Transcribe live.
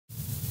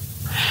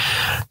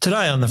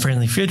Today on The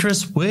Friendly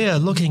Futurist, we are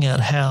looking at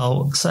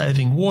how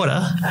saving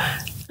water,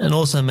 and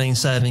also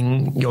means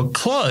saving your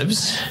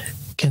clothes,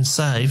 can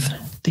save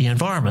the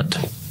environment.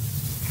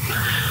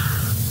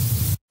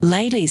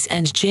 Ladies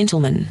and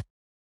gentlemen,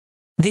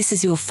 this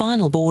is your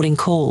final boarding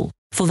call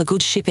for the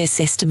good ship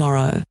SS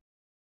tomorrow.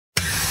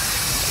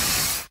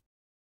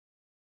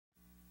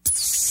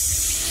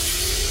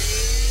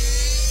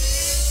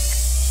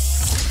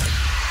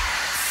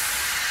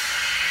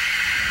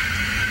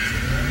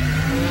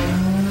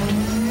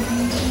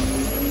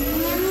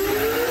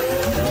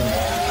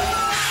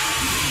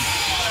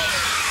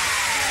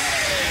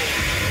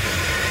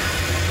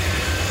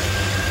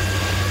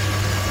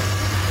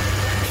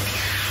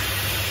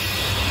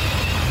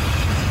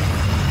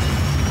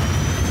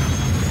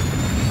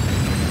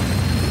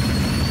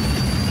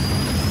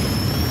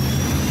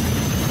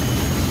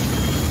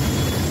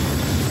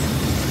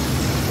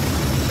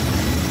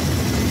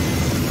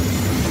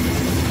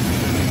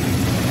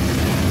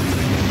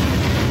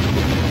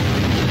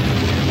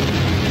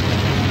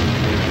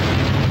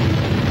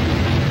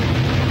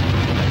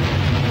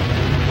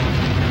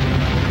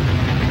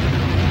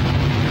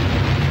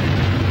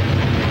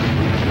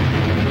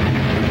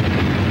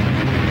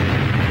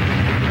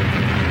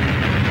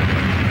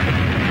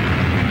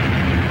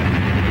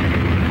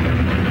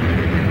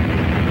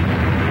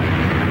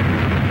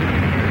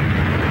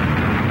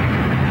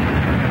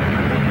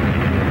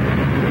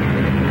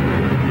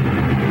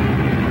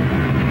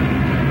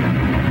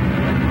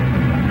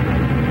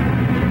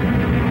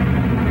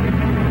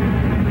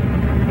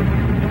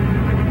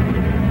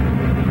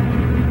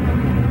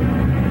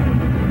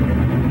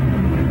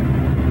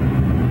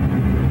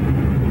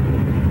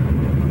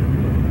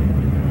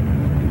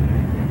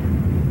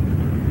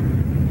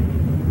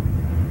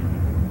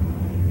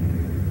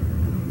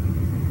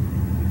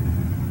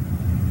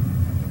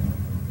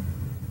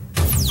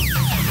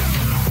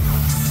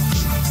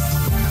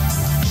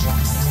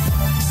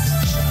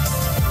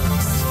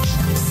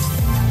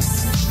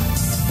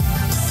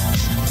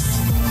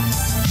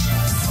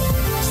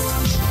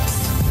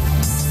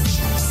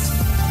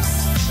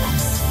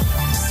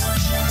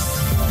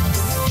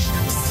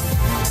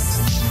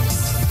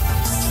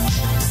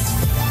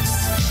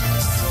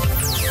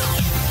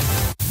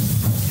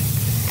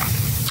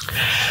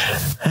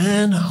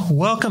 And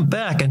welcome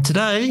back. And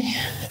today,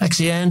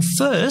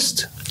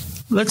 first,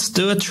 let's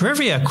do a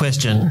trivia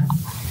question.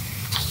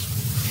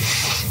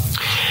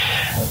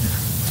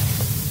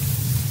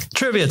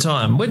 Trivia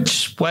time.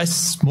 Which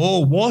wastes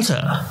more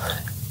water?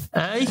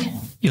 A,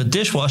 your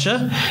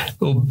dishwasher,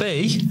 or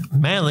B,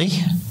 manly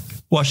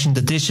washing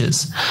the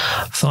dishes?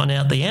 Find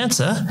out the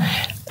answer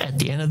at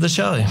the end of the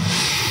show.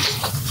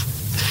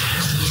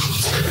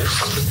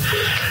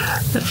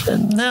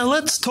 Now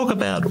let's talk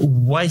about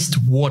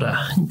wastewater,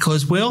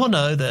 because we all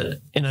know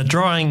that in a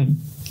drying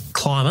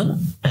climate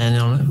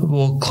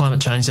and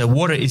climate change, that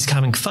water is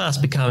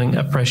becoming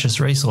a precious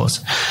resource.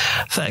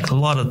 In fact, a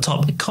lot of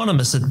top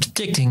economists are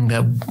predicting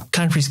that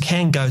countries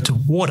can go to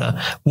war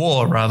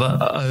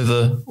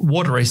over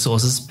water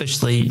resources,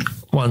 especially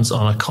ones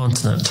on a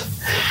continent.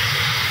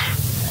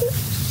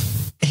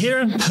 Here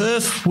in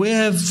Perth, we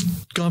have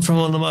gone from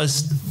one of the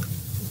most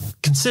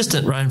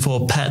consistent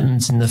rainfall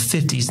patterns in the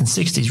 50s and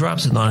 60s, right up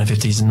to the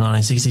 1950s and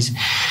 1960s,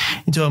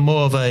 into a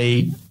more of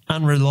a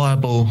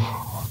unreliable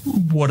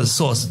water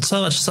source.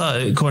 So much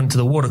so, according to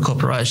the Water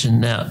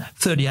Corporation, now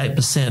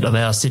 38% of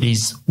our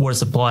city's water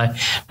supply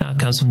now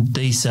comes from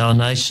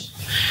desalination.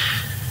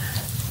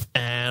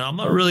 And I'm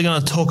not really going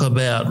to talk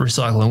about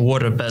recycling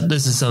water, but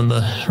this is some of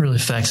the really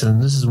facts,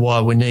 and this is why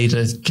we need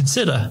to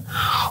consider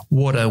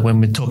water when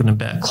we're talking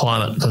about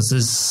climate,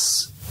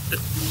 because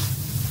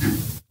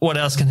what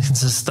else can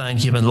sustain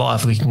human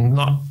life? We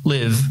cannot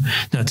live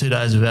 2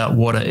 days without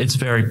water. It's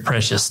very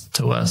precious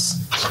to us.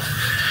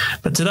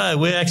 But today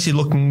we're actually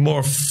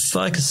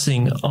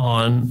focusing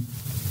on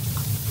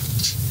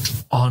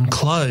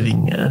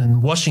clothing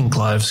and washing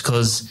clothes,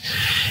 because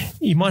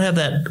you might have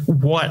that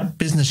white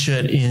business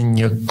shirt in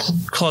your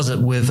closet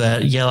with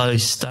a yellow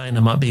stain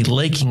that might be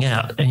leaking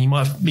out, and you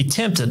might be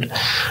tempted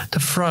to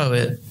throw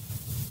it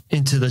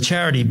into the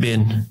charity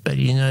bin. But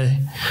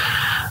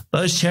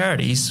those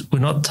charities will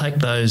not take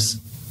those.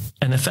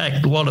 And in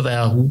fact, a lot of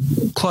our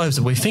clothes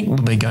that we think will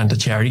be going to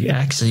charity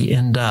actually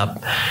end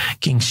up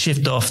getting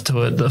shipped off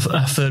to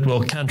a third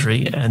world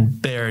country and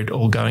buried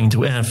or going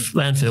to a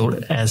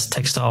landfill as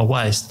textile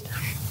waste.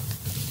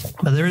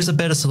 But there is a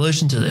better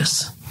solution to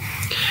this.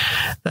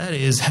 That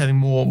is having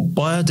more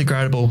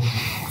biodegradable,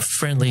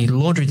 friendly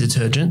laundry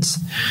detergents,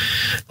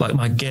 like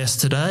my guest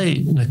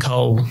today,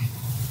 Nicole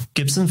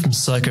Gibson from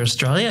Soka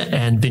Australia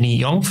and Vinny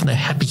Yong from the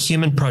Happy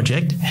Human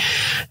Project.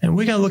 And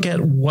we're going to look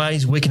at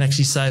ways we can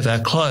actually save our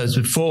clothes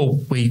before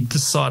we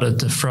decided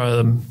to throw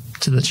them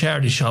to the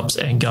charity shops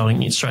and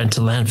going straight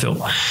into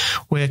landfill.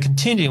 We're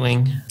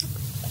continuing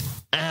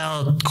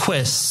our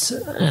quests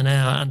and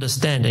our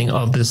understanding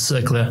of this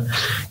circular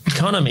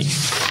economy.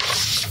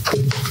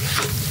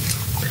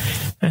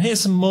 And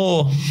here's some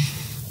more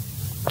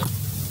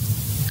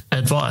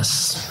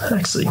advice,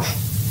 actually.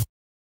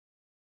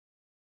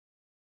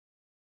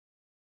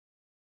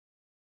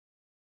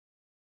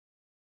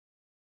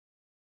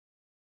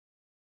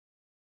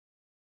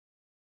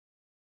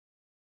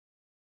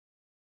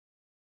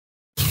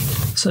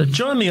 So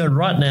join me on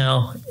right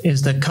now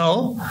is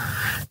Nicole.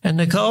 And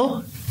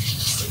Nicole,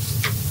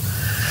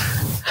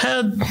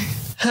 how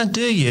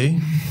do you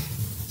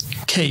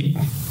keep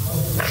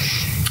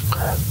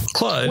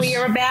clothes? We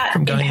are about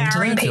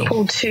empowering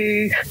people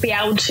to be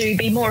able to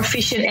be more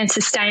efficient and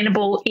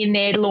sustainable in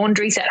their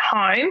laundries at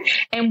home.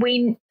 And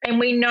we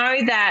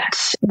know that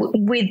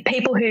with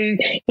people who,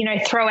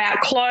 throw out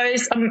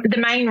clothes, the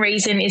main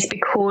reason is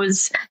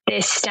because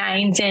there's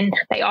stains and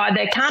they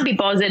either can't be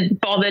bothered,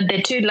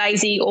 they're too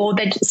lazy, or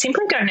they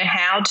simply don't know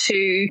how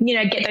to,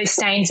 get those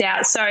stains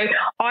out. So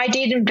I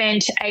did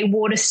invent a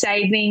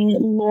water-saving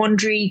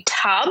laundry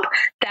tub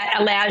that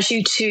allows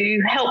you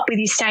to help with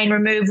your stain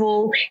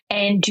removal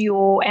and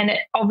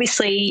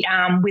obviously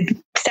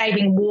with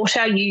saving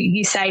water,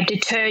 you save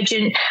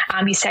detergent,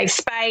 you save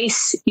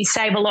space, you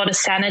save a lot of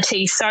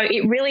sanity. So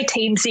it really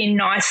teams in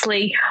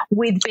nicely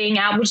with being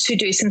able to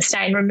do some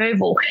stain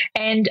removal.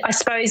 And I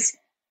suppose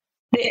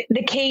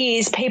the key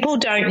is people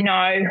don't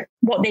know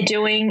what they're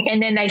doing, and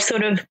then they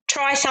sort of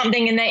try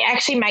something and they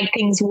actually make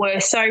things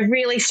worse. So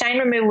really, stain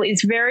removal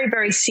is very,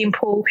 very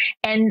simple,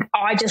 and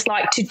I just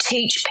like to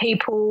teach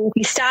people.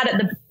 You start at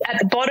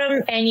the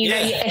bottom, and you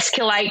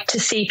escalate to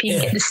see if you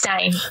can get the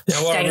stain.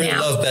 Now, what I really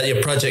love about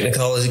your project,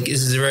 Nicole, is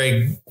this is a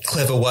very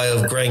clever way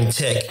of growing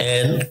tech,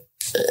 and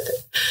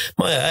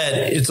might I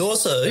add, it's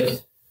also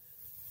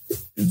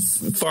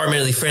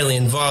environmentally friendly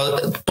and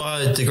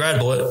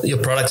biodegradable. Your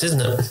products, isn't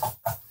it?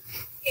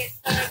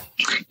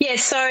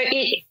 Yes, so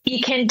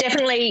you can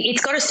definitely,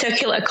 it's got a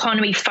circular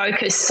economy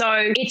focus. So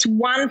it's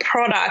one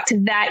product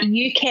that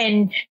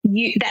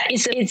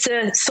it's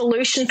a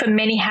solution for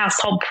many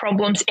household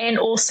problems and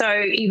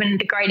also even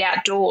the great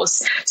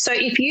outdoors. So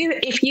if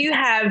you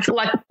have,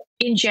 like,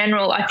 in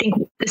general, I think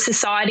the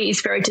society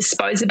is very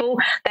disposable.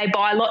 They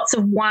buy lots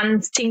of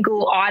one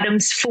single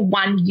items for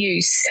one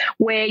use,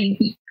 where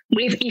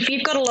if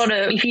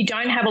you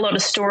don't have a lot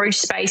of storage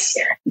space,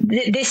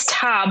 this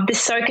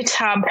soaker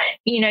tub,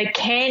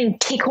 can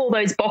tick all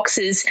those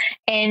boxes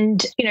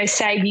and,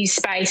 save you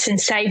space and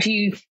save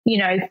you,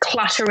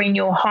 clutter in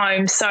your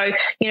home. So,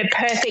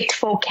 perfect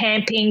for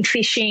camping,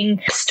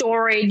 fishing,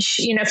 storage,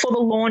 for the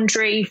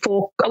laundry,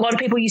 for a lot of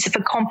people use it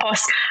for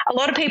compost. A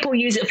lot of people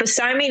use it for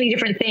so many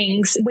different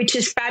things, which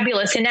is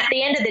fabulous. And at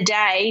the end of the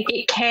day,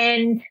 it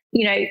can,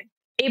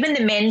 even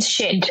the men's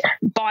shed,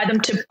 buy them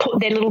to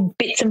put their little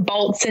bits and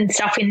bolts and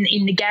stuff in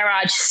the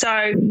garage.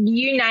 So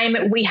you name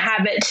it, we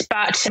have it.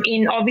 But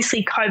in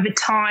obviously COVID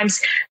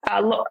times,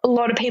 a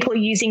lot of people are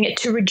using it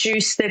to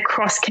reduce the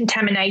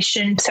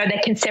cross-contamination so they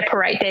can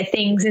separate their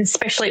things, and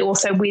especially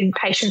also with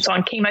patients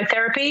on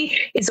chemotherapy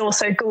is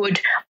also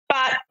good.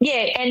 But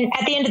yeah, and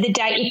at the end of the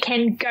day, it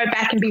can go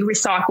back and be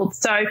recycled.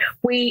 So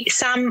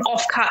some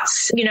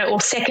offcuts, or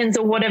seconds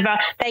or whatever,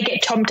 they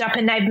get chopped up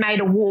and they've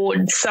made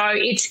awards. So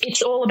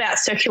it's all about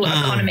circular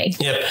economy.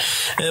 Yep.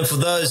 And for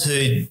those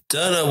who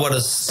don't know what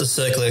is the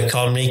circular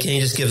economy, can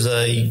you just give us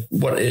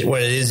what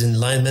it is in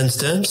layman's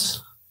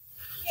terms?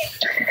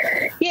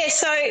 Yeah,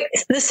 so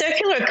the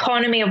circular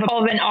economy of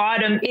an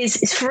item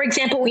is, for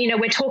example,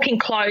 we're talking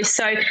clothes.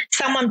 So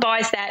someone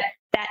buys that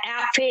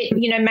outfit,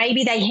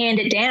 maybe they hand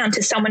it down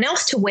to someone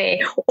else to wear,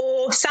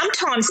 or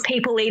sometimes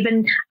people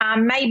even,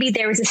 maybe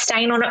there is a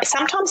stain on it.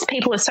 Sometimes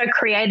people are so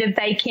creative,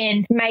 they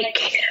can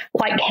make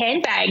like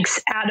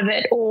handbags out of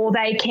it, or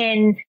they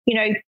can,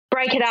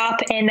 break it up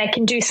and they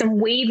can do some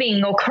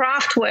weaving or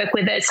craft work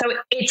with it. So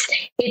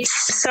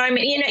it's so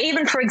many,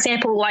 even for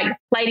example, like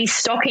ladies'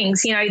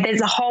 stockings, there's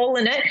a hole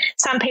in it.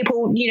 Some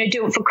people,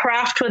 do it for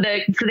craft for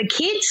the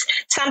kids.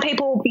 Some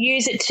people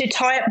use it to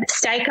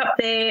stake up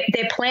their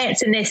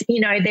plants and their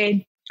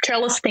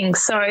trellis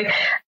things. So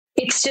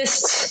it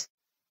just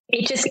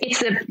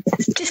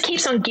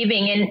keeps on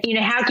giving, and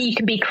how you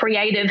can be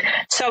creative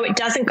so it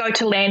doesn't go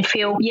to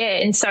landfill. Yeah,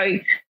 and so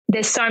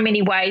there's so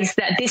many ways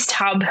that this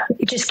tub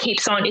just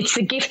keeps on. It's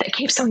the gift that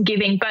keeps on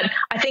giving. But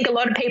I think a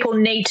lot of people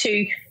need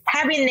to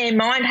have in their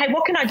mind, hey,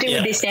 what can I do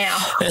with this now?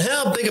 And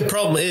how big a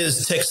problem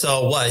is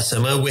textile waste? I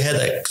mean, we had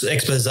that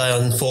expose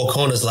on Four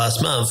Corners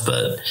last month,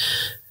 but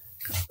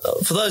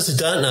for those who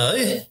don't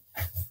know,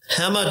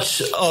 how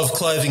much of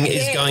clothing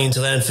is going into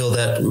landfill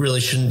that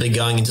really shouldn't be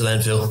going into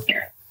landfill?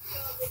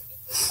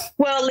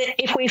 Well,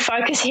 if we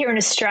focus here in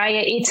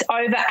Australia, it's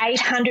over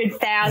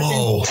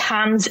 800,000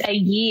 tonnes a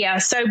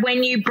year. So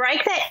when you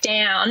break that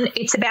down,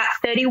 it's about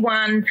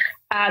 31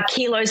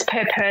 kilos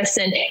per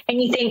person.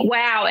 And you think,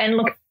 wow, and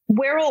look,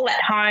 we're all at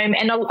home,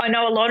 and I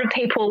know a lot of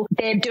people,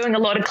 they're doing a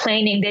lot of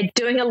cleaning. They're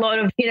doing a lot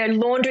of,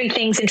 laundry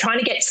things and trying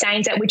to get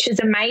stains out, which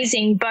is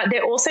amazing, but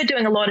they're also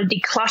doing a lot of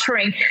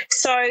decluttering.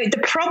 So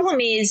the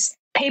problem is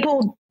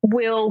people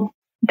will...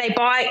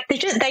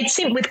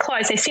 with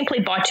clothes, they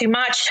simply buy too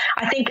much.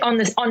 I think on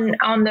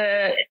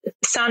the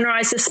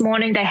Sunrise this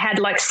morning, they had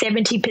like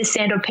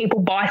 70% of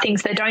people buy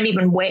things they don't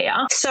even wear.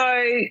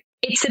 So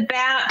it's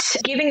about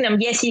giving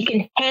them, yes, you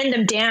can hand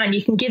them down,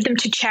 you can give them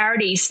to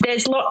charities.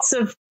 There's lots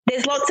of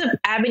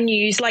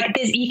avenues. Like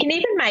you can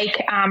even make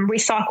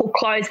recycled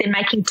clothes. They're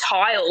making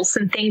tiles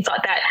and things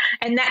like that.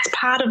 And that's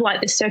part of like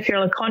the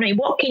circular economy.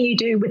 What can you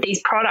do with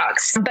these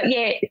products? But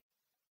yeah,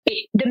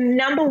 the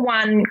number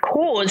one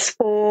cause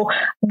for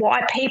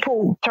why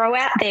people throw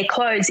out their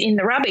clothes in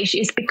the rubbish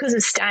is because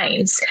of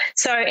stains.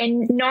 So,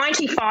 and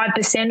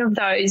 95% of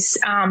those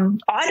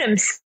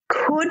items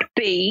can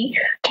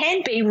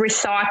be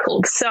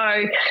recycled.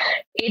 So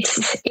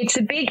it's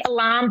a big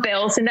alarm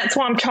bells, and that's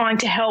why I'm trying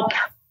to help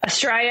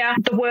Australia,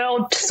 the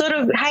world, sort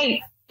of,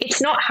 hey,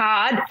 it's not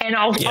hard, and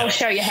I'll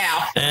show you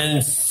how.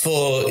 And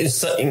for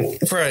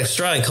an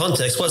Australian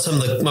context, what are some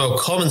of the more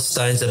common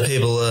stains that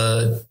people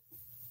are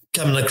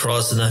coming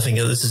across and I think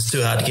this is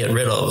too hard to get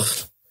rid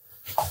of?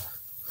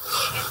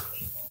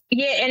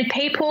 Yeah, and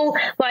people,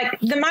 like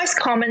the most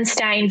common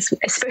stains,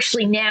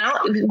 especially now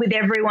with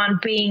everyone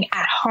being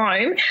at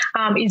home,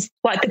 is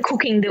like the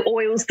cooking, the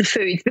oils, the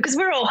foods, because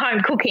we're all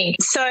home cooking.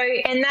 So,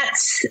 and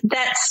that's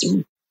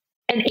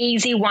an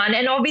easy one.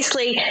 And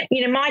obviously,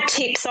 you know, my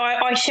tips,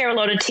 I share a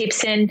lot of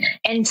tips,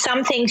 and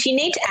some things you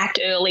need to act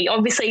early.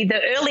 Obviously,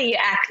 the earlier you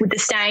act with the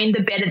stain,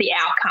 the better the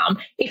outcome.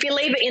 If you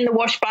leave it in the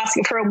wash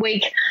basket for a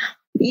week,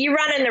 you're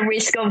running the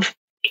risk of,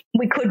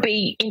 we could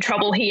be in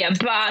trouble here.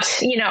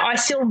 But, you know, I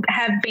still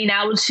have been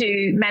able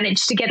to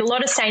manage to get a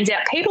lot of stains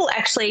out. People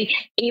actually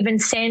even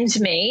send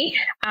me,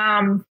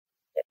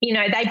 you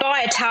know, they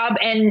buy a tub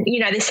and, you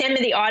know, they send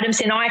me the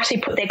items, and I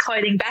actually put their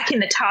clothing back in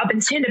the tub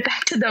and send it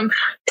back to them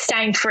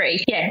stain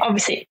free. Yeah,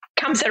 obviously it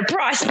comes at a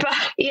price, but,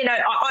 you know,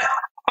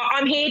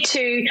 I'm here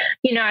to,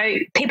 you know,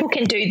 people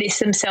can do this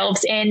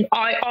themselves. And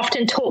I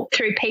often talk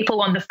through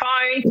people on the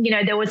phone. You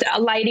know, there was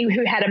a lady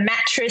who had a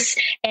mattress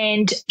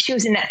and she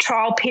was in that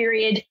trial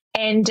period,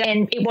 and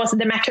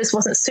the mattress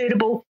wasn't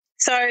suitable.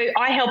 So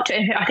I helped her.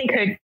 I think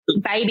her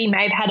baby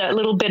may have had a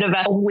little bit of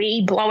a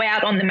wee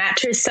blowout on the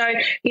mattress. So,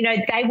 you know,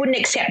 they wouldn't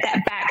accept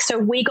that back. So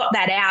we got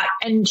that out,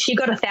 and she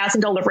got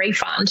 $1,000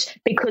 refund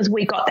because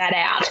we got that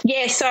out.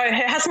 Yeah, so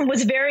her husband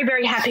was very,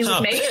 very happy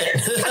with me.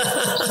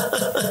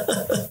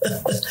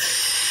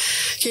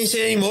 Can you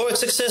see any more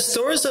success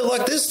stories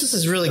like this? This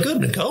is really good,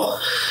 Nicole.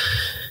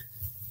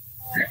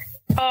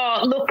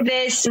 Oh, look,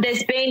 there's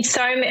been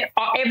so many.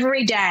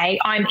 Every day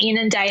I'm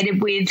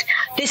inundated with,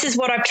 this is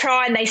what I've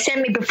tried, and they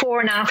send me before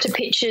and after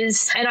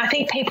pictures, and I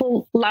think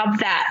people love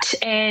that.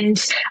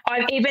 And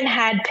I've even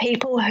had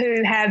people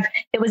who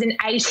there was an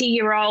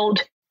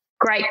 80-year-old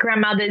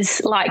great-grandmother's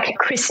like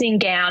christening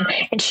gown,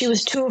 and she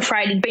was too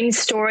afraid. It'd been in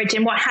storage,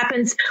 and what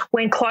happens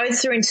when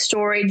clothes are in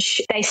storage,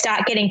 they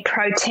start getting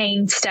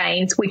protein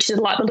stains, which is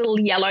like little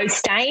yellow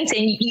stains.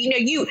 And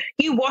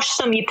you wash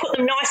them, you put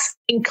them nice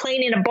and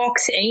clean in a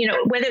box, and you know,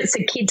 whether it's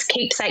the kids'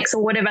 keepsakes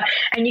or whatever,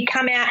 and you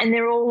come out and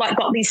they're all like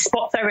got these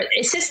spots over it.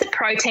 It's just the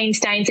protein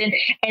stains,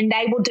 and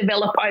they will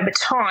develop over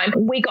time.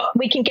 We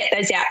can get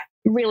those out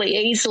really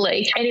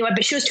easily. Anyway,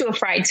 but she was too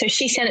afraid, so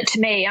she sent it to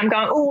me. I'm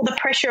going, oh, the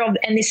pressure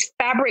and this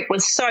fabric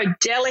was so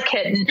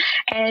delicate,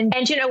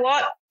 and you know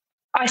what?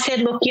 I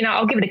said, look, you know,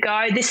 I'll give it a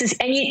go. This is,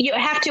 and you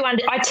have to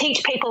I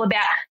teach people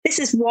about, this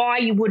is why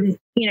you wouldn't,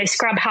 you know,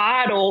 scrub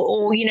hard,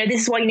 or you know,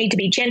 this is why you need to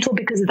be gentle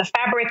because of the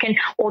fabric,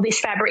 or this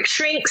fabric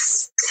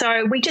shrinks.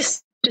 So we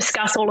just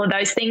discuss all of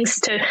those things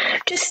to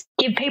just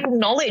give people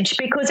knowledge,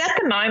 because at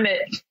the moment,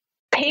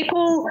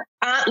 people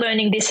aren't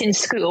learning this in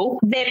school.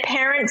 Their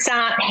parents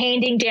aren't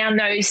handing down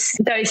those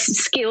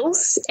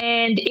skills,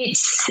 and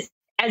it's,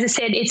 as I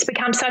said, it's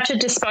become such a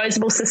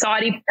disposable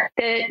society.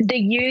 The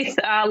youth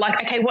are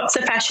like, okay, what's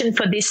the fashion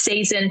for this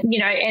season? You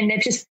know, and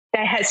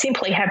they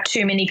simply have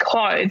too many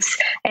clothes.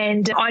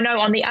 And I know,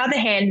 on the other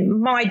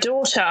hand, my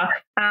daughter,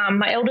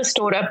 my eldest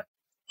daughter,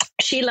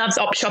 she loves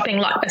op shopping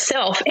like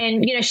myself,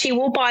 and you know, she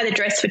will buy the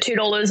dress for $2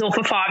 or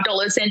for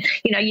 $5, and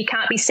you know, you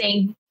can't be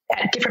seen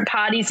at different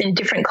parties in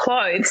different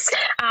clothes,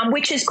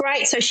 which is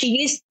great. So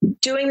she is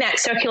doing that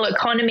circular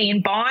economy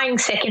and buying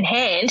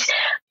secondhand.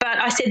 But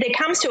I said, there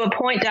comes to a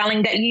point,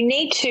 darling, that you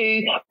need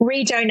to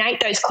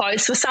redonate those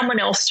clothes for someone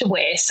else to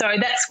wear. So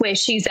that's where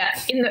she's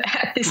at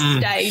at this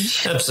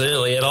stage.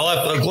 Absolutely. And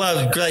I'm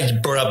glad you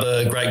brought up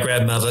a great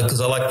grandmother,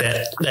 because I like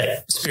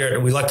that spirit.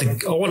 And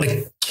I want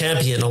to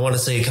champion, I want to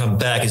see it come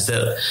back, is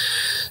that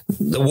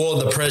the war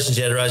and the present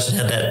generation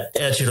had that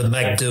attitude of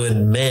make do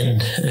and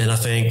mend. And I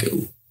think,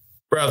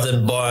 rather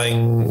than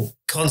buying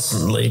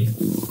constantly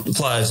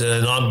clothes,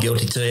 and I'm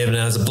guilty too, even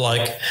as a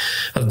bloke,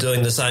 of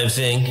doing the same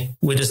thing,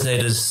 we just need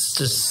to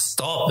just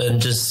stop and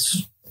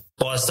just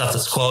buy stuff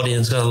that's quality and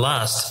it's going to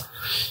last.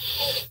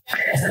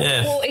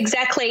 Yeah. Well,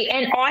 exactly.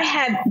 And I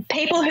have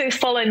people who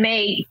follow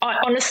me,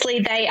 honestly,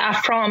 they are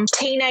from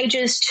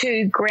teenagers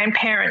to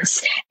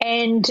grandparents.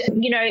 And,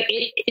 you know,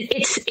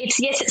 it's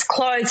yes, it's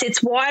clothes.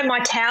 It's, why are my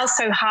towels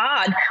so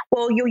hard?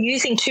 Well, you're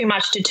using too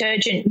much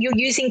detergent. You're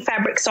using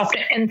fabric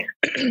softener,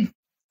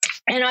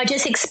 and I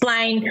just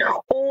explain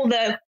all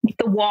the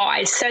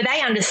whys so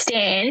they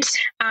understand.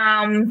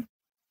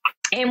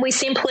 And we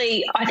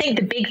simply, I think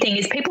the big thing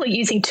is people are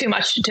using too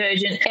much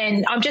detergent,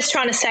 and I'm just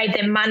trying to save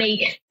them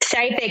money,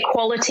 save their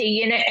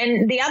quality,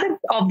 and the other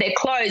of their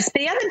clothes. But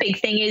the other big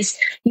thing is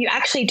you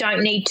actually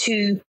don't need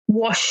to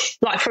wash,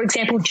 like, for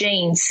example,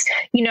 jeans.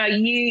 You know,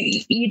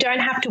 you don't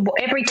have to,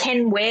 every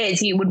 10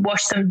 wears you would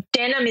wash them.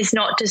 Denim is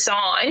not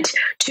designed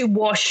to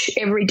wash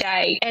every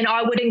day. And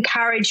I would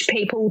encourage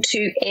people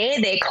to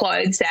air their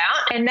clothes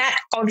out. And that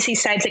obviously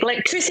saves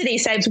electricity,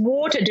 saves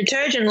water,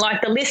 detergent,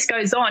 like the list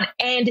goes on.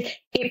 And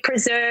it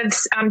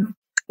preserves,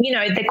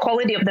 the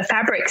quality of the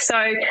fabric.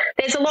 So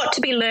there's a lot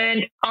to be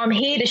learned. I'm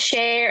here to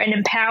share and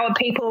empower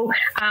people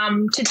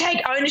to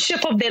take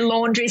ownership of their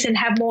laundries and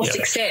have more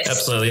success.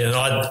 Absolutely. And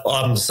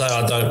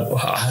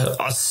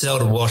I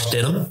seldom wash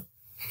denim.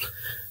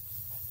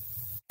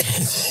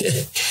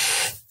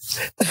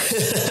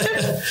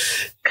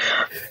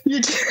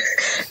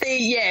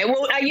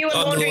 Well, are you a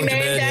laundry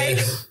man,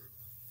 Dave?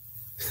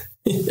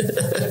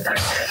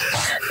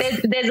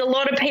 There's a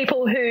lot of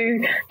people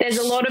who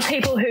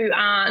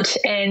aren't,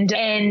 and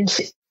I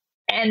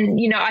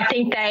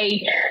think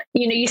they,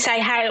 you say,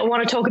 hey, I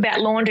want to talk about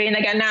laundry, and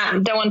they go, nah,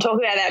 don't want to talk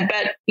about that.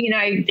 But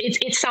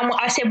it's someone.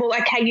 I said, well,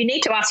 okay, you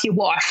need to ask your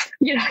wife.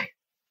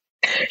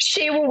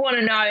 She will want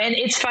to know. And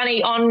it's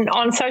funny,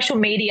 on social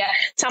media,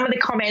 some of the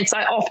comments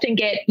I often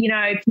get,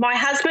 my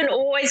husband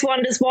always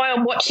wonders why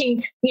I'm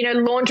watching,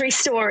 laundry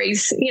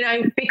stories,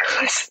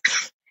 because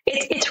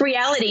it's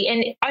reality.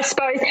 And I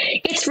suppose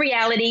it's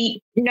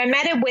reality no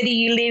matter whether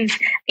you live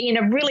in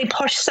a really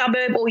posh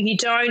suburb or you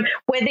don't,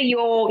 whether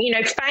you're,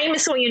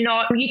 famous or you're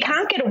not, you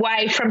can't get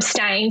away from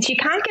stains. You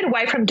can't get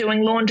away from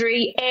doing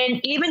laundry.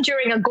 And even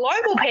during a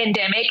global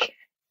pandemic,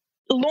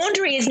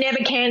 laundry is never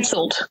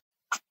cancelled.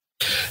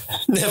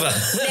 Never.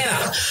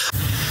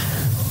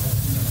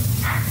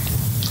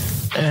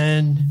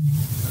 And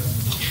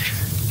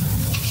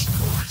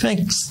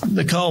thanks,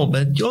 Nicole.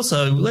 But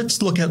also,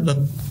 let's look at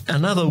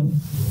another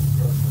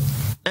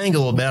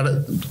angle about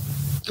it,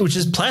 which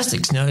is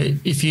plastics.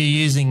 If you're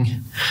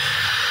using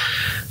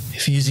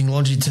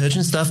laundry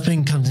detergent, stuff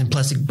comes in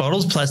plastic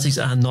bottles. Plastics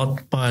are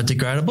not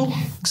biodegradable.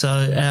 So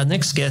our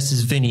next guest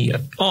is Vinny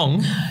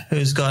Ong,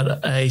 who's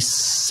got a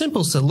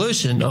simple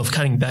solution of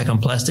cutting back on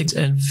plastics.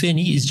 And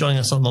Vinny is joining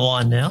us on the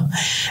line now.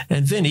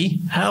 And Vinny,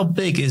 how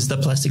big is the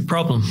plastic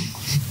problem?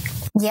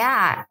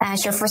 Yeah,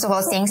 sure. First of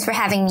all, thanks for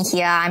having me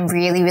here. I'm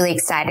really, really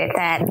excited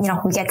that,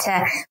 we get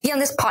to be on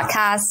this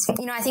podcast.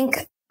 I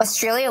think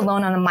Australia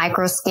alone on a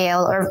micro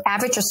scale, or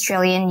average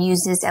Australian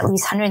uses at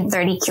least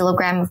 130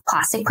 kilograms of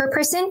plastic per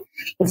person.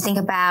 If you think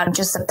about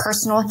just the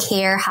personal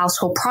care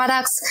household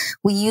products,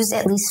 we use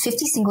at least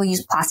 50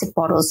 single-use plastic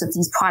bottles of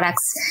these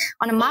products.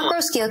 On a macro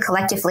scale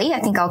collectively,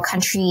 I think our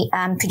country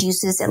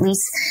produces at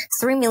least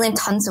 3 million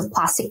tons of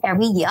plastic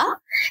every year,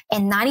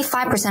 and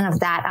 95%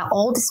 of that are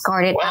all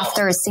discarded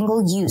after a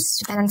single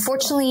use. And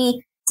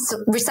unfortunately,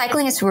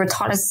 recycling, as we were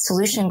taught as a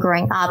solution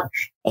growing up,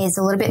 is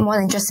a little bit more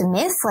than just a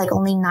myth. Like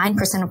only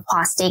 9% of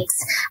plastics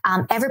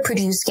ever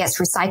produced gets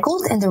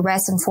recycled, and the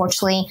rest,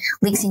 unfortunately,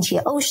 leaks into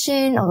the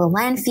ocean or the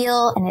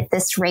landfill. And at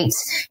this rate,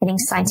 I think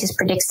scientists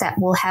predict that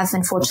we'll have,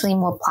 unfortunately,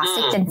 more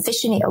plastic than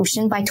fish in the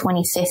ocean by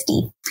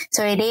 2050.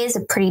 So it is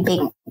a pretty big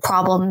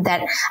problem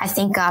that I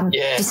think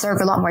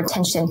deserves a lot more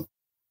attention.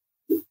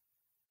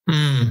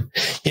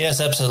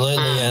 Yes, absolutely.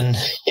 And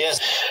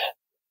yes,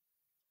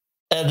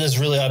 that has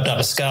really opened up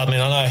a scar. I mean,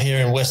 I know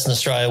here in Western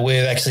Australia,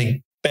 we've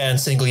actually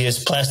banned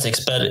single-use plastics,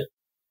 but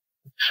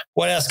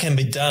what else can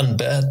be done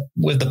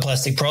with the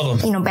plastic problem?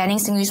 Banning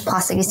single-use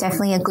plastic is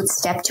definitely a good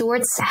step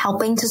towards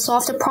helping to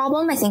solve the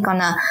problem. I think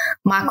on a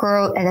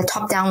macro and a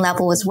top-down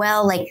level as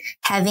well, like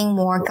having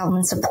more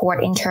government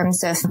support in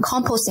terms of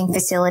composting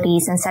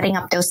facilities and setting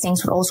up those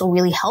things would also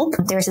really help.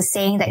 There's a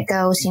saying that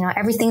goes,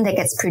 everything that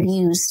gets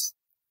produced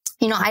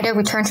either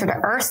return to the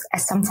earth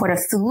as some sort of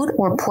food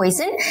or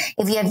poison.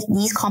 If you have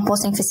these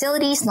composting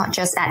facilities, not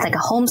just at like a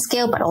home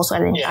scale, but also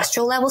at an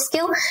industrial level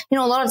scale, a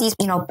lot of these,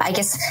 I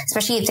guess,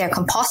 especially if they're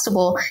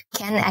compostable,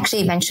 can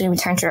actually eventually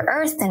return to the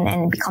earth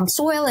and become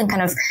soil and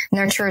kind of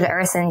nurture the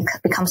earth, and it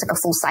becomes like a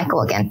full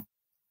cycle again.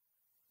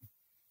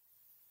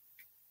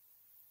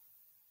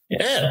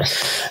 Yeah,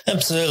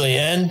 absolutely.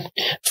 And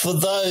for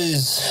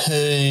those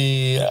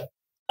who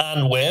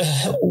aren't aware,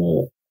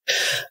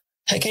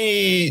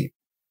 can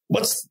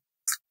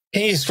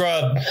you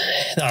describe?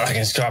 No, I can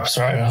describe.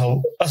 Sorry,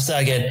 I'll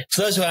start again.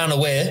 For those who aren't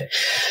aware,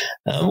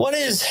 what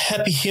is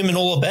Happy Human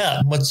all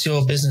about? What's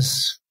your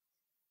business?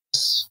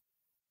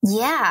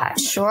 Yeah,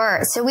 sure.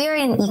 So we are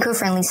an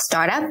eco-friendly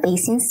startup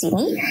based in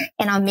Sydney,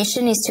 and our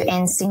mission is to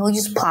end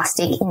single-use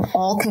plastic in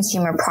all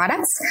consumer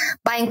products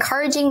by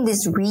encouraging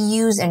this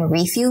reuse and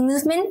refill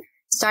movement,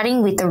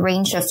 starting with the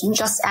range of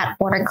just add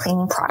water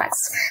cleaning products.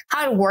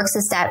 How it works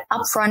is that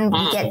upfront,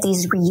 you get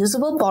these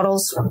reusable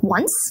bottles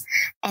once,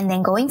 and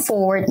then going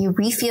forward, you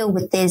refill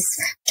with this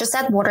just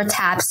add water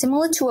tab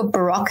similar to a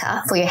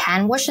Barocca for your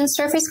hand wash and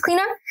surface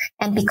cleaner.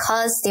 And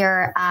because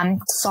they're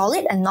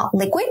solid and not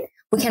liquid,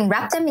 we can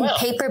wrap them in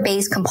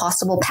paper-based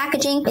compostable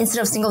packaging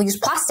instead of single-use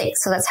plastic.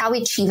 So that's how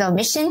we achieve our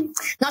mission.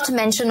 Not to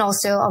mention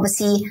also,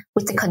 obviously,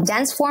 with the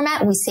condensed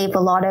format, we save a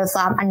lot of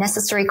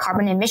unnecessary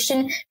carbon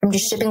emission from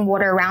just shipping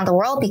water around the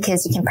world,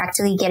 because you can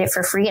practically get it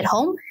for free at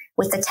home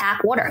with the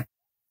tap water.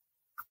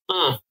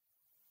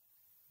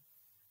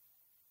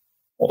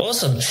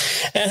 Awesome.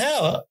 And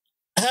how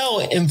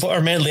how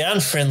environmentally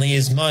unfriendly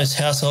is most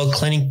household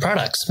cleaning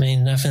products? I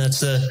mean, I think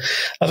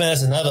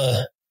that's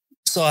another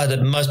side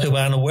that most people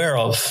aren't aware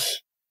of.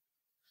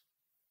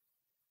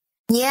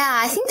 Yeah,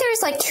 I think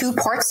there's like two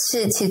parts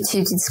to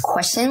this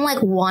question. Like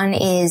one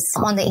is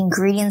on the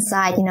ingredient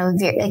side,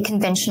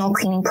 conventional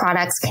cleaning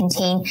products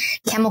contain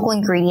chemical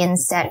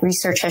ingredients that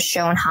research has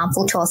shown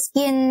harmful to our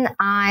skin,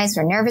 eyes,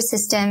 or nervous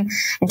system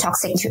and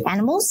toxic to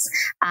animals.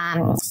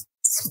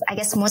 I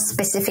guess more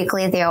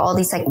specifically, there are all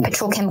these like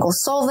petrochemical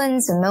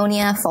solvents,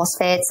 ammonia,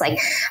 phosphates, like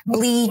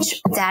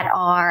bleach that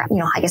are,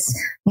 I guess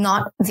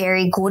not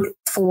very good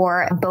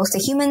for both the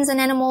humans and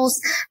animals.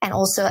 And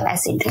also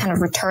as it kind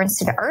of returns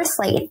to the earth,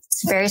 like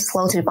it's very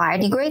slow to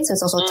biodegrade. So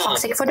it's also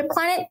toxic for the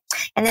planet.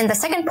 And then the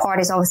second part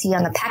is obviously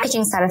on the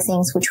packaging side of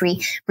things, which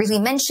we briefly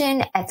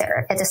mentioned at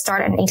the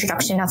start and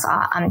introduction of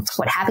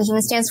what Happy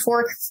Human stands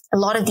for. A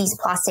lot of these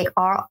products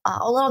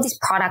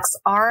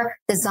are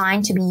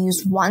designed to be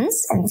used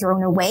once and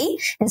thrown away.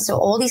 And so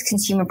all these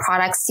consumer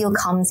products still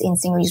comes in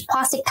single-use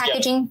plastic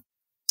packaging.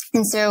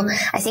 And so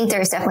I think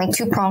there's definitely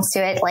two prongs to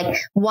it. Like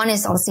one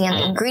is obviously on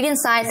the ingredient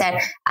side that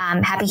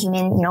Happy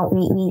Human,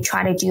 we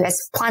try to do as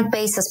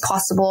plant-based as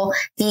possible,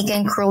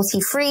 vegan,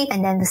 cruelty-free.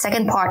 And then the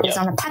second part is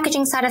on the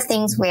packaging side of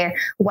things, where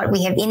what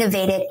we have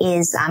innovated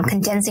is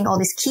condensing all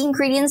these key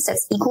ingredients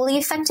that's equally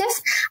effective,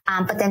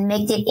 but then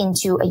make it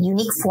into a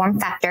unique form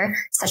factor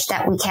such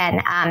that we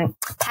can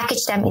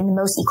package them in the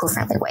most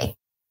eco-friendly way.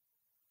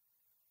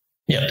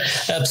 Yeah,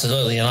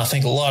 absolutely. And I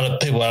think a lot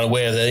of people aren't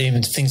aware that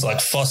even things like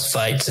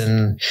phosphates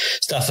and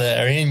stuff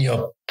that are in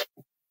your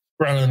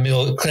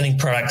run-of-the-mill cleaning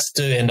products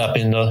do end up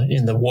in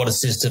the water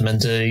system and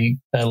do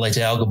lead to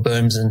algal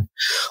blooms and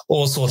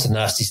all sorts of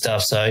nasty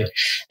stuff. So,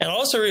 and I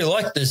also really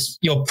like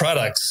your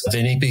products,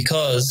 Vinny,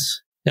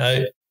 because,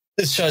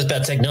 this shows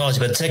about technology,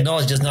 but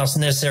technology does not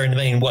necessarily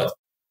mean what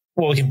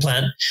we can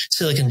plant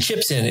silicon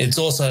chips in. It's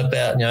also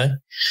about,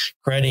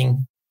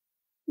 creating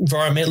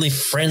environmentally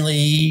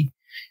friendly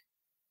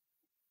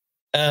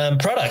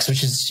products,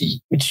 which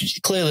is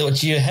clearly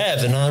what you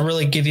have, and I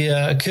really give you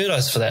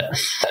kudos for that.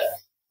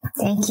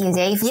 Thank you,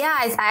 Dave.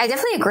 Yeah, I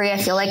definitely agree. I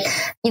feel like,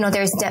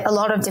 there's a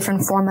lot of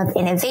different form of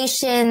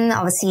innovation.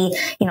 Obviously,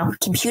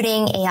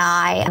 computing,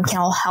 AI can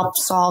all help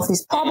solve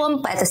this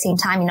problem, but at the same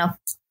time,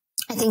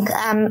 I think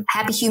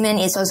Happy Human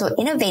is also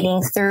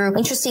innovating through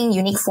interesting,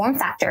 unique form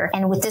factor.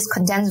 And with this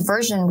condensed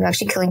version, we're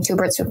actually killing two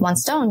birds with one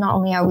stone. Not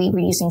only are we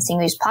reducing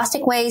single-use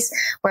plastic waste,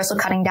 we're also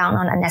cutting down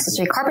on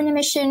unnecessary carbon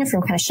emission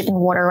from kind of shipping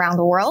water around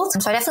the world.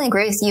 So I definitely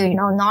agree with you. It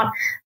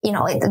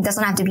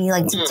doesn't have to be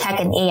like deep tech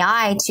and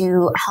AI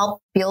to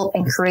help build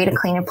and create a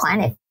cleaner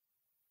planet.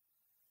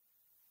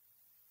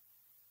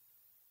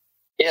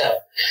 Yeah.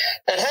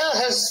 And how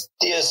has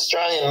the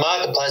Australian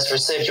marketplace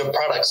received your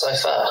product so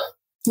far?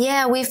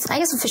 Yeah, we've,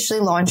 officially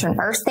launched on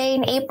Earth Day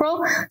in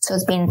April. So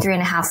it's been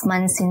 3.5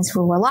 months since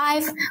we were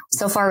live.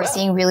 So far, we're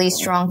seeing really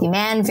strong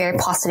demand, very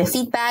positive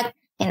feedback.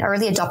 And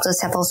early adopters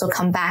have also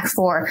come back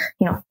for,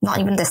 not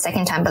even the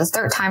second time, but the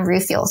third time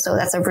refill. So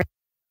that's a really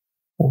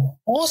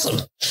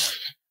awesome.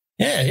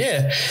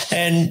 Yeah.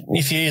 And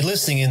if you're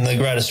listening in the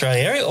Great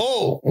Australia area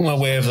or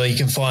wherever you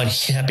can find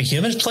Happy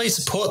Humans, please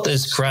support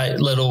this great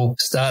little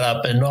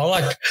startup. And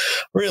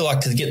really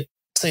like to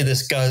see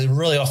this go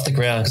really off the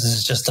ground, because this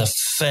is just a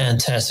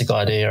fantastic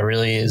idea. It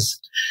really is.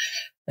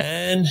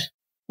 And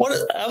what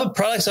other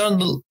products are on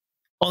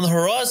the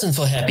horizon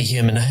for Happy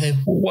Human?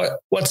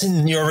 What's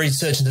in your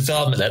research and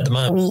development at the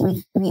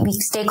moment? We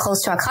stay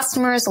close to our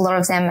customers. A lot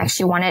of them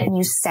actually wanted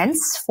new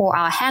scents for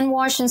our hand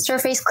wash and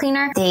surface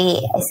cleaner.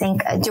 They, I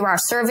think, do our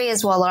survey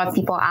as well. A lot of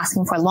people are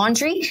asking for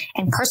laundry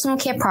and personal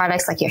care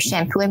products like your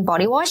shampoo and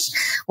body wash.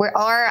 We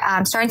are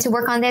starting to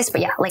work on this,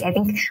 but I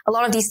think a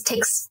lot of these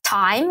takes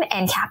time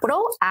and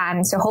capital.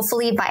 So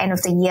hopefully by end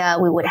of the year,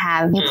 we would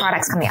have new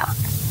products coming out.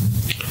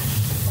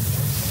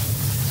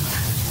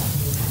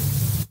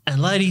 And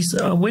ladies,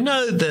 we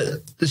know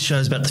that this show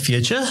is about the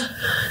future.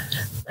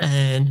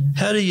 And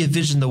how do you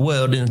envision the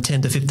world in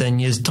 10 to 15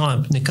 years'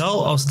 time?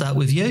 Nicole, I'll start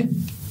with you.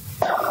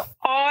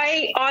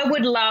 I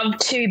would love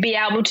to be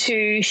able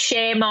to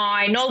share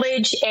my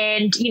knowledge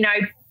and,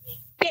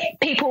 get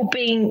people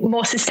being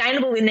more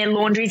sustainable in their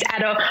laundries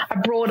at a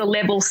broader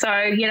level. So,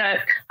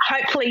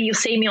 hopefully you'll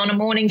see me on a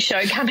morning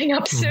show coming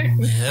up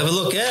soon. Have a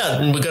look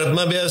out. And we've got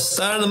maybe a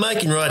star in the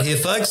making right here,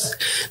 folks.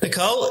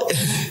 Nicole?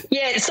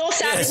 Yeah, it's all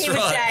starting here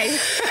with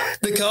Dave.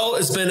 Nicole,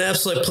 it's been an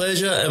absolute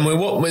pleasure. And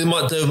what we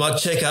might do,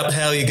 check up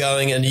how you're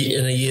going in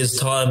a year's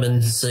time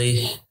and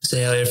see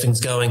how everything's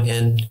going.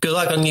 And good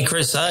luck on your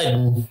crusade.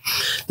 And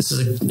this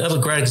is another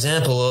great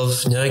example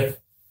of,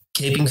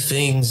 keeping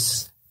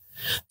things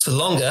for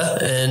longer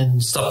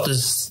and stop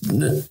this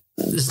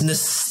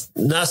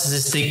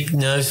narcissistic,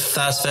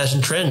 fast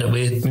fashion trend that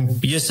we've been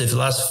used to for the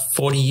last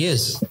 40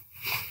 years.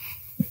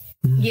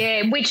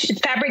 Yeah, which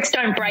fabrics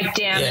don't break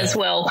down as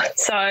well.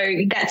 So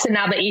that's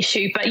another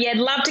issue. But I'd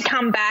love to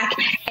come back,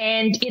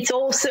 and it's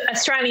also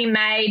Australian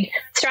made,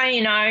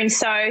 Australian owned.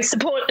 So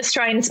support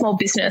Australian small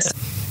business.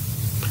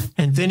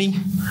 And Vinny,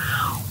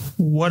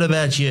 what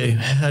about you?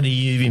 How do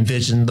you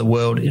envision the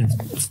world in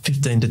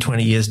 15 to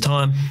 20 years'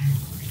 time?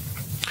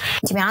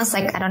 To be honest,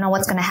 like, I don't know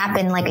what's going to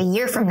happen like a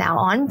year from now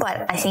on,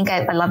 but I think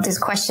I love this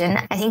question.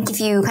 I think if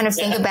you kind of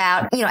think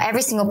about,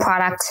 every single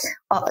product,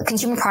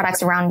 consumer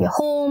products around your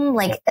home,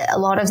 like a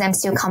lot of them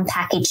still come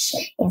packaged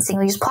in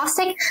single-use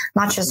plastic,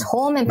 not just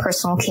home and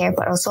personal care,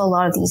 but also a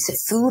lot of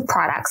these food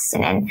products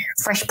and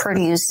fresh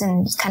produce,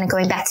 and kind of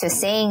going back to a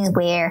saying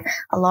where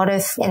a lot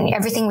of and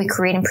everything we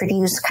create and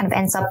produce kind of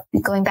ends up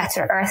going back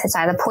to the earth. It's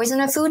either poison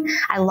or food.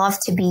 I love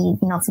to be,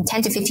 from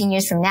 10 to 15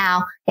 years from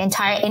now, the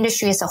entire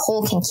industry as a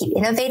whole can keep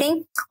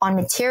innovating on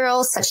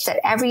materials such that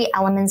every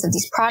element of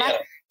this product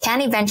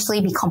can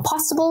eventually be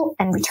compostable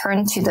and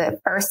returned to the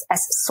earth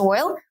as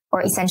soil,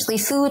 or essentially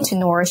food to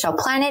nourish our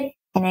planet,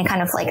 and then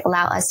kind of like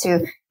allow us to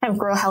kind of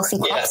grow healthy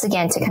crops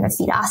again to kind of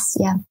feed us.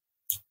 Yeah.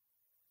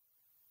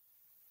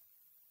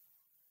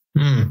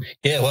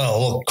 Yeah,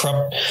 well,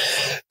 look,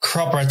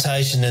 crop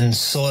rotation in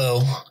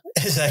soil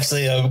is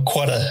actually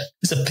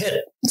it's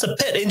a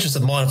pet interest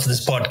of mine for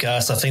this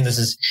podcast. I think this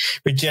is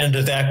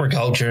regenerative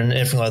agriculture and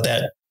everything like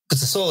that, because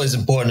the soil is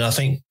important. I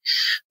think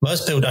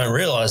most people don't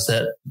realize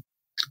that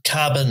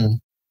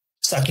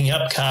sucking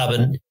up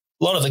carbon,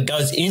 a lot of it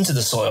goes into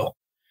the soil.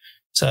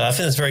 So I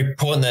think it's very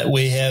important that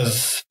we have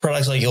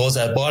products like yours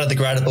that are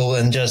biodegradable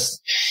and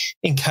just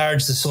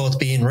encourage the soil to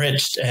be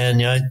enriched,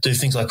 and, do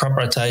things like crop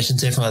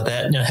rotations, everything like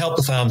that, help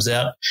the farmers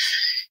out,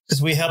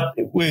 because we help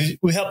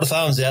the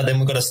farmers out. Then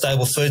we've got a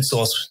stable food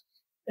source,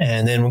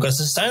 and then we've got a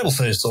sustainable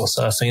food source.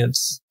 So I think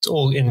it's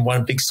all in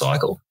one big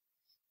cycle.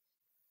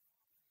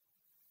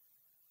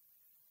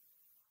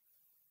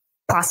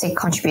 Plastic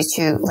contributes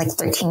to like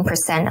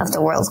 13% of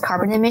the world's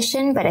carbon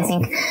emission, but I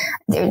think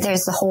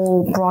there's a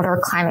whole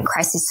broader climate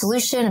crisis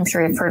solution. I'm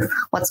sure you've heard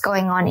what's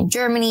going on in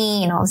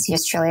Germany, and obviously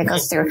Australia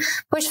goes through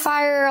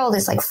bushfire, all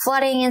this like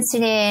flooding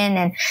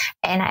incident,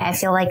 and I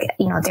feel like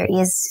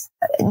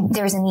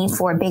there's a need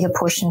for a bigger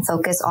push and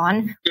focus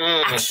on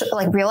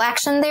real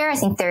action there. I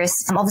think there's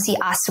obviously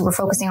us who we're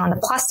focusing on the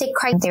plastic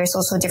crisis. There's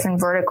also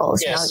different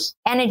verticals,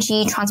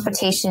 energy,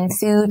 transportation,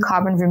 food,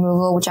 carbon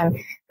removal, which I'm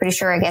pretty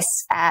sure, I guess,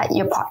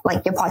 your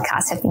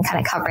podcast have been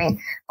kind of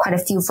covering quite a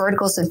few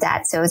verticals of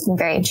that. So it's been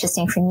very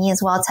interesting for me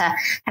as well to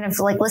kind of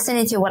like listen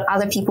into what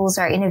other peoples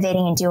are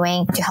innovating and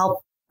doing to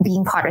help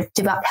be part of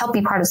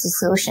the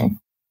solution.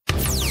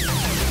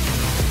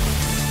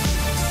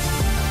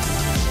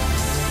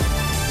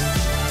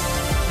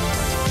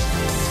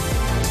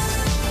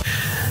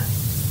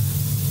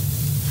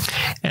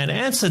 An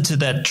answer to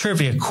that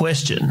trivia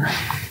question,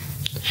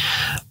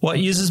 what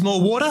uses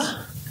more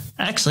water?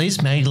 Actually,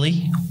 it's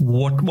mainly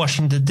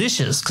washing the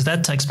dishes, because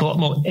that takes a lot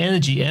more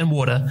energy and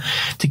water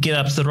to get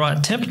up to the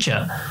right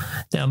temperature.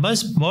 Now,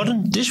 most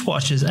modern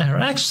dishwashers are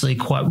actually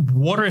quite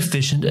water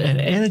efficient and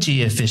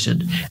energy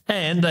efficient,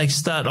 and they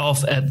start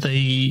off at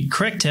the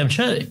correct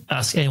temperature,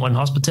 ask anyone in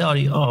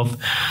hospitality, of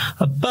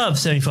above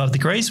 75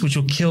 degrees, which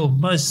will kill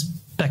most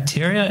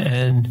bacteria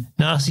and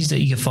nasties that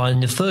you can find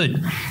in your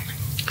food.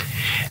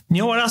 You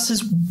know what else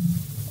is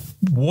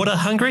water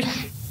hungry?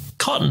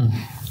 Cotton.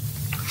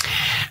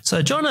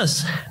 So join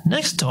us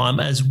next time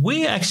as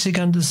we're actually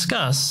going to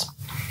discuss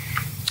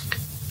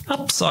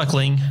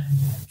upcycling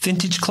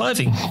vintage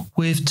clothing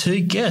with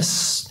two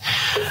guests.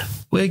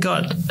 We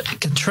got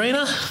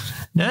Katrina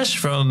Nash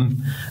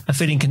from A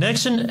Fitting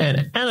Connection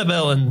and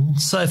Annabelle and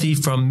Sophie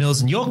from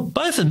Mills in York,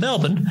 both in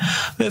Melbourne.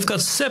 We've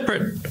got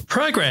separate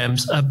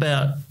programs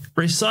about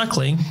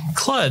recycling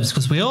clothes,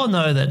 because we all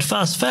know that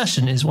fast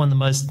fashion is one of the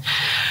most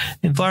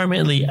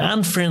environmentally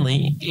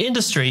unfriendly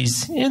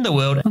industries in the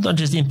world. Not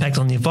just impact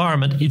on the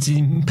environment, it's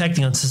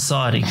impacting on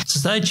society.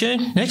 So stay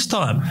tuned next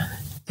time.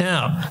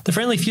 Now, The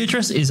Friendly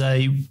Futurist is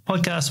a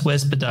Podcast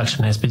West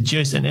production. It has been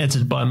produced and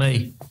edited by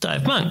me,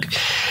 Dave Monk,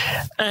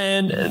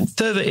 and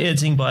further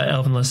editing by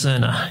Alvin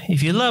Lacerna.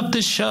 If you love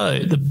this show,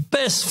 the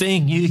best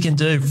thing you can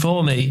do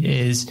for me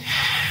is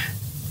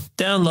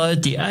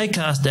download the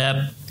Acast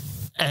app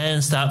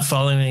and start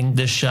following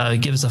this show.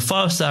 Give us a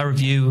 5-star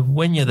review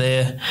when you're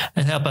there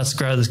and help us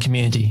grow this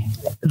community.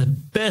 The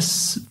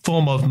best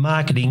form of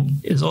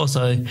marketing is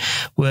also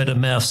word of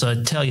mouth.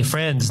 So tell your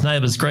friends,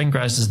 neighbours,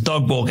 greengrocers,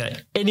 dog walker,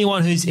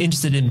 anyone who's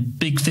interested in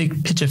big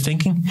picture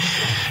thinking,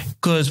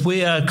 because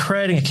we are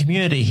creating a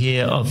community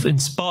here of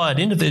inspired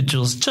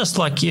individuals just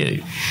like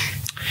you,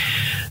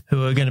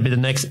 who are going to be the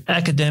next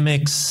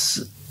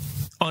academics,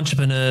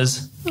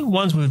 entrepreneurs,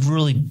 ones with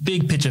really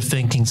big picture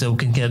thinking, so we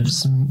can get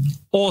some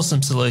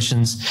awesome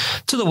solutions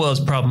to the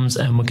world's problems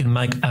and we can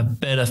make a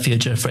better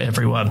future for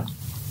everyone.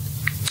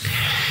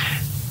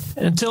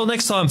 Until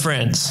next time,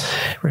 friends,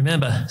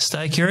 remember,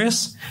 stay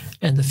curious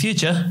and the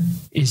future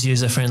is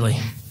user-friendly.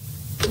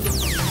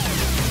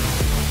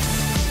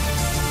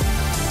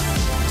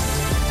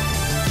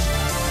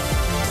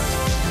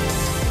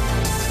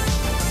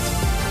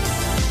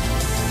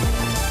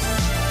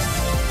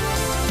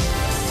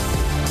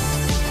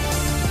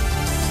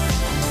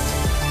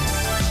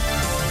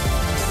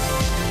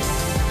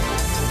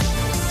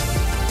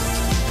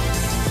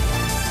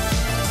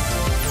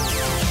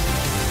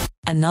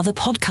 Another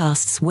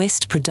Podcasts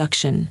West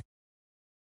production.